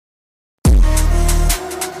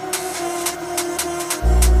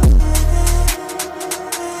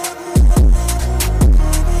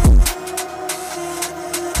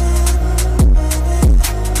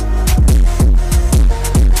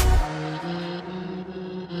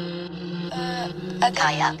A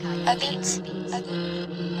beat.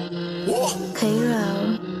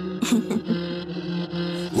 Cairo.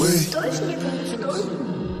 Wait.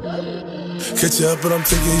 Catch you up, but I'm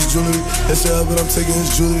taking his jewelry. Catch you up, but I'm taking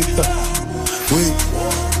his jewelry. Wait.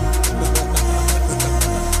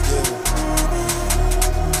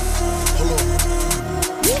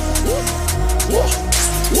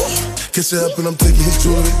 Catch you up and I'm taking his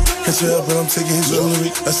jewelry. Catch you up and I'm taking his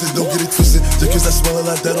jewelry. I said don't get it twisted. Just cause I smell a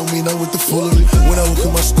lot, that don't mean I'm with the foolery. When I work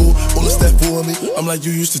in my school, all the staff for me. I'm like,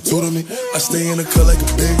 you used to tutor me. I stay in the cut like a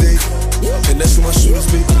big day, and that's where my shooters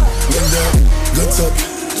be. Gun down, gun tuck,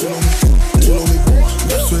 tool on me,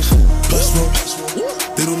 left switch, plus smoke.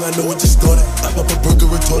 They do not know what just started. I pop a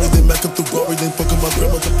burger retarded, then back up the Rory, then fuck up my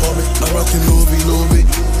grandma's apartment. I'm rocking Louis V,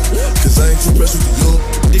 cause I ain't too pressed with the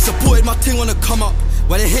yo. They supported my ting on the come up.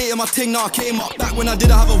 When they hated my ting, now I came up. Back when I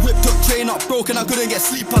did, I have a whipped up train up. Broken, I couldn't get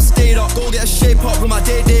sleep, I stayed up. Go get a shape up with my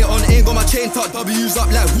day on. Ain't got my chain tucked. W's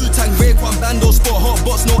up like Wu-Tang, Raekwon, Bando, sport, hot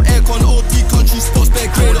box, no aircon, OT, country spots,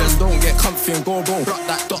 bare graders. Don't get comfy and go bro. Block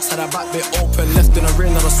that dots, had a back bit open. Left in a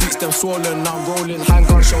ring, now the sweets them swollen. Now I'm rolling,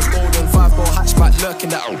 handgun shells golden. 5-ball hatchback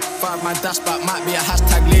lurking that. 5-man dashback might be a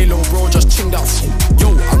hashtag Lalo, bro, just chinged out.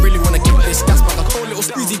 Yo, I really wanna get this gas back. I told little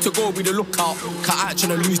Squeezy to go be the lookout. Can't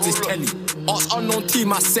actually lose this telly. Ask unknown team,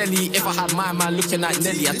 my celly. If I had my man looking at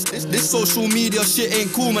Nelly. This social media shit ain't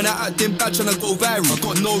cool, man. I acting bad tryna go viral. I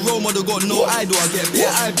got no role model, got no idol. I get bare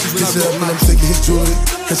eyeballs when I got mad. I'm taking his jewelry.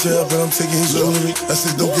 Catch you up and I'm taking his jewelry. I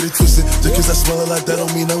said don't get it twisted. Just cause I smell a lot, that don't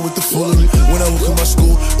mean I'm with the foolery. When I work in my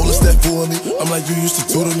school, all the staff for me. I'm like, you used to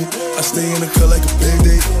tutor me. I stay in the cut like a big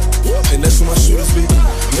day, and that's where my shooters be.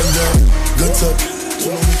 Gun down, gun tuck,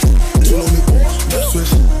 tool on me, left switch,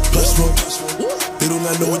 plus smoke. They do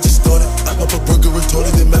not know what just started. I pop a burger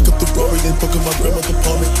retarded, then back up the Rory, then fuck up my grandma's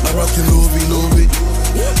apartment. I'm rocking Louis V,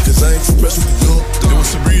 cause I ain't too pressed with the yo. There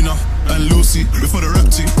was Sabrina and Lucy before the rap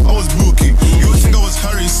team. I was Bookie. You would think I was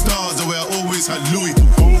Harry Styles, the way I always had Louis.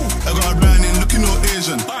 I got a brand in looking all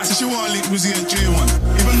Asian. So she wanna link Uzi and J1.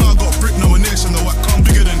 Even though I got Brit nomination, the white come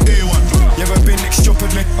bigger than A1. You ever been next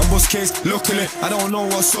stupidly? I bust case locally. I don't know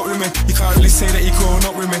what's up with me. You can't really say that you growing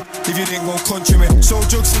up with me if you didn't go country me. So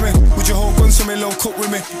drugs to me, would you hold guns to me, low cook with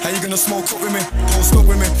me? How you gonna smoke up with me? Post up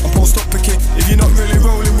with me, I post up picky. If you're not really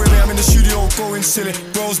rolling with me, I'm in the studio going silly.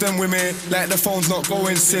 Bros them with me, like the phone's not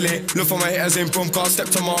going silly. Look for my hitters in brum, can't step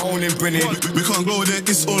to my own in Brinny. We can't go there,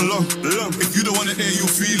 it's all long. If you don't want it there, you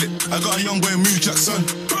feel it. I got a young boy, Mew Jackson.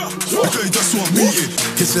 Because he just want me it.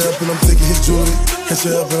 Catch you up and I'm taking his jewelry. Catch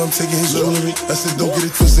you up and I'm taking his jewelry. I said don't get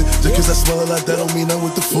it twisted. Just cause I smell a lot, that don't mean I'm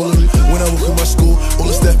with the foolery. When I work in my school, all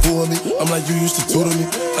the staff for me. I'm like, you used to tutor me.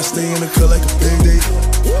 I stay in the cut like a big day,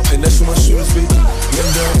 and that's where my shooters be. Gun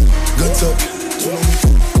down, gun tuck, tool on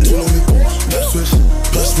me, left switch,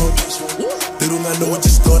 plus smoke. They do not know what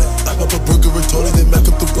just started. I pop a burger retarded, then back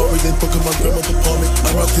up the Rory, then fuck up my grandma's apartment.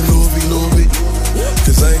 I'm rocking Louis V,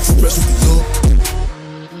 cause I ain't too pressed with the yo.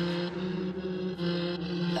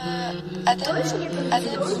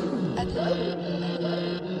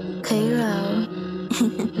 Cairo.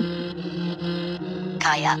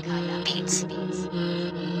 Kaya Beats.